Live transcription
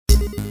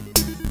Hello,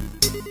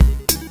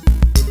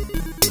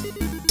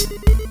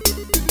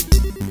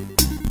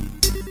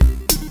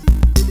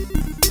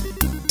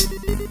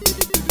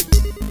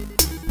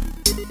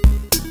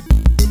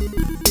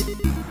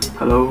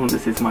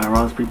 this is my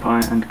Raspberry Pi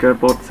and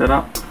Gertboard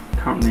setup,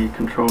 currently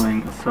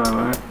controlling a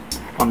servo.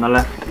 On the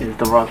left is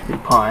the Raspberry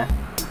Pi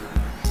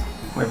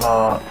with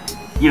our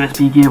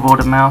USB gearboard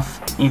and mouse,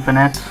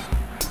 Ethernet,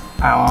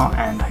 power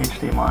and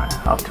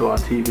HDMI up to our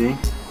TV.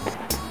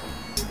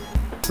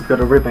 We've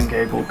got a ribbon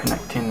cable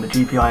connecting the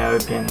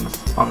GPIO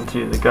pins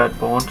onto the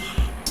Gertboard,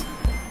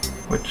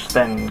 which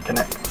then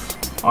connects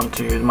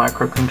onto the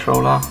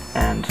microcontroller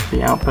and the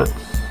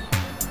outputs.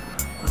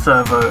 The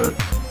servo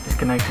is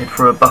connected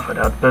through a buffered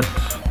output.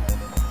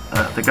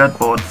 The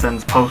Gertboard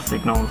sends pulse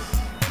signals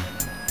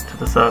to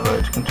the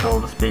servo to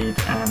control the speed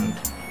and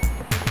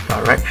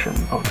direction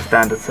of the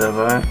standard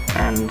servo,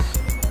 and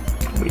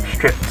we've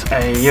stripped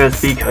a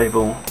USB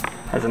cable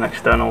as an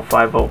external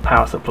 5V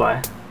power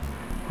supply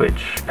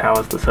which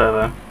powers the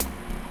servo,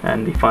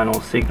 and the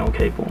final signal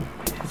cable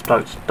is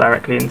plugged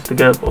directly into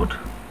the Gertboard.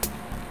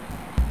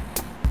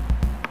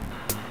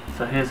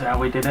 So here's how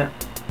we did it.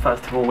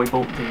 First of all, we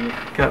bought the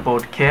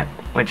Gertboard kit,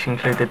 which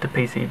included the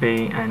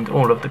PCB and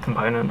all of the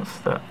components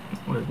that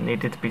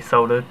needed to be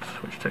soldered,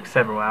 which took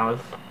several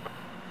hours.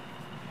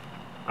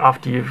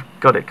 After you've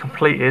got it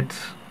completed,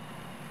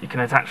 you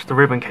can attach the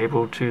ribbon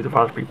cable to the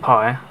Raspberry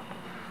Pi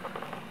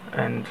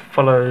and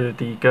follow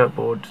the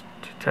Gertboard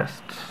to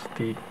test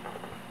the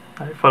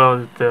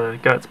follow the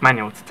Gert's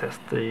manual to test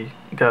the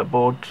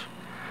Gertboard,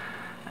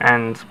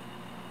 and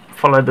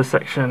follow the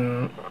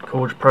section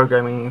called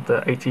Programming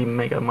the 80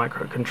 Mega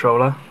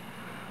Microcontroller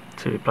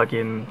to plug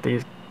in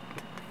these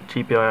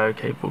GPIO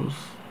cables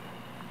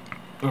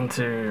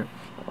into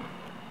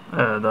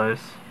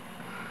those.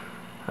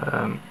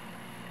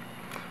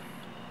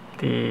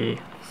 The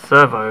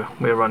servo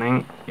we're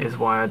running is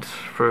wired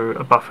through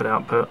a buffered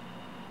output.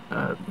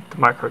 The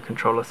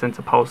microcontroller sends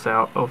a pulse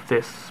out of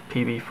this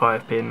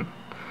PB5 pin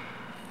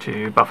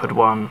to buffered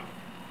 1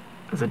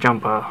 as a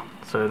jumper,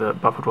 so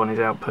that buffered 1 is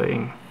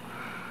outputting.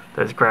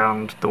 There's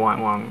ground, the white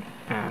one,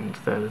 and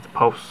there's the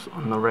pulse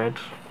on the red,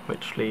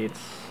 which leads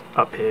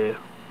up here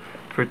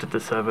through to the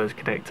servo's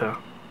connector.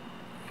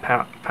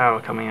 Power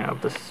coming out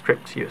of the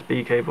stripped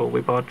USB cable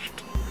we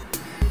bodged,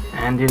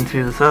 and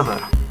into the servo.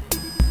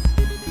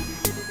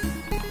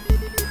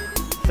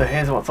 So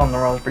here's what's on the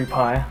Raspberry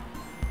Pi.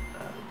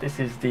 This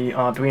is the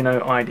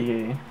Arduino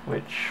IDE,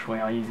 which we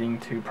are using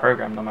to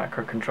program the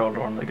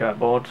microcontroller on the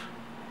Gertboard.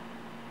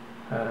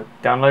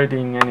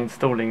 Downloading and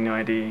installing the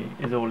IDE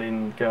is all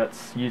in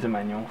Gert's user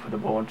manual for the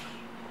board.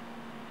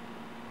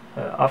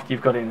 After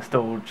you've got it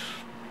installed,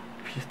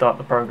 if you start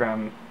the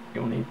program,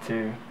 you'll need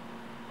to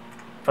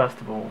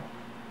first of all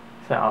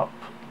set up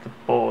the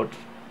board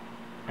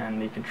and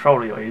the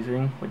controller you're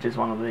using, which is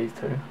one of these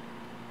two,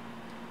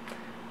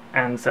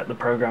 and set the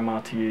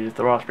programmer to use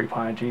the Raspberry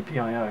Pi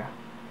GPIO.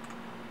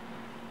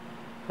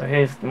 So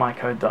here's my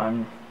code that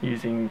I'm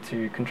using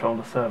to control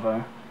the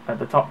servo. At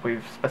the top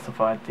we've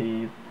specified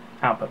the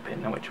output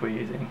pin which we're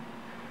using,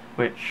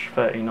 which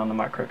 13 on the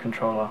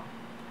microcontroller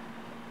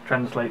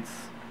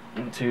translates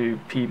into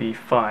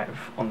PB5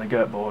 on the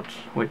Gertboard,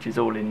 which is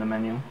all in the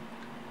manual.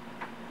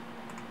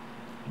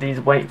 These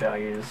weight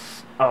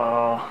values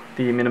are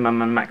the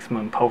minimum and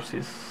maximum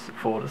pulses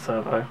for the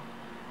servo.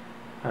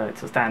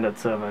 It's a standard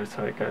servo,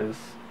 so it goes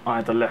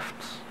either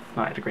left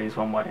 90 degrees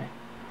one way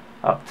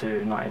up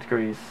to 90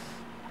 degrees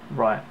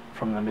right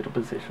from the middle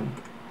position.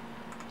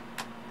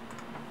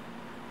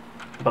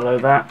 Below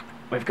that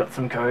we've got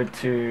some code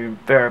to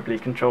variably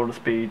control the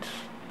speed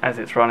as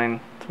it's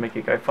running to make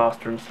it go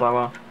faster and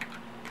slower.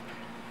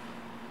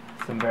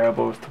 Some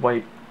variables to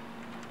wait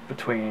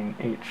between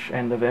each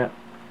end of it.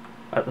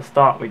 At the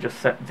start we just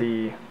set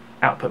the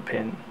output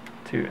pin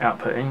to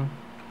outputting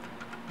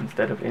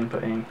instead of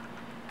inputting.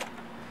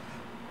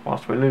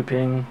 Whilst we're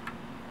looping,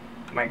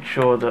 make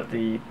sure that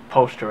the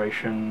pulse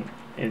duration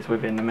is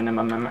within the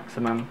minimum and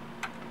maximum.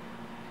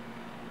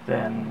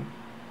 Then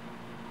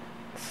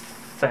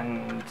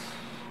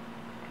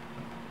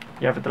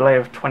you have a delay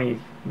of 20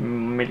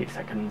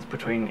 milliseconds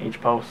between each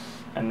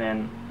pulse, and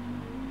then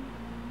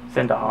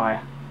send a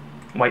high,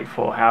 wait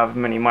for however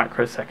many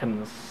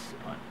microseconds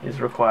is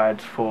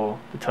required for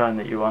the turn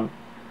that you want,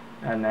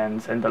 and then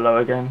send a low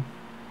again.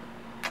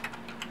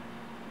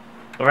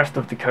 The rest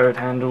of the code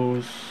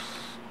handles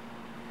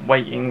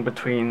waiting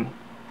between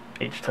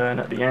each turn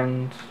at the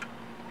end.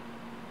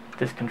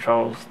 This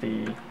controls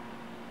the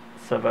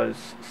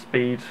servo's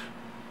speed,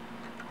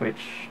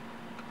 which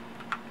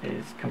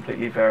is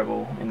completely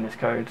variable in this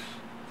code.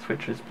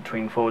 Switches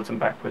between forwards and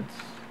backwards,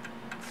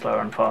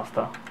 slower and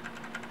faster.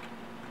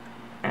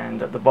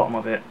 And at the bottom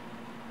of it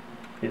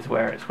is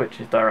where it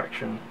switches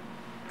direction.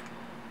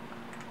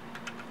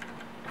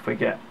 If we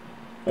get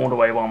all the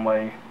way one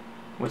way,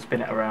 we'll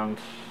spin it around,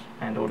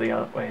 and all the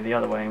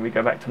other way, and we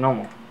go back to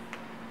normal.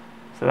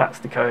 So that's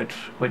the code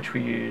which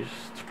we use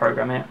to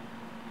program it.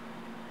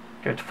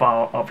 Go to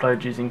File,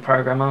 Upload using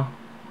Programmer,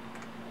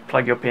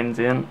 plug your pins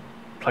in,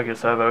 plug your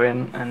servo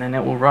in, and then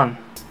it will run.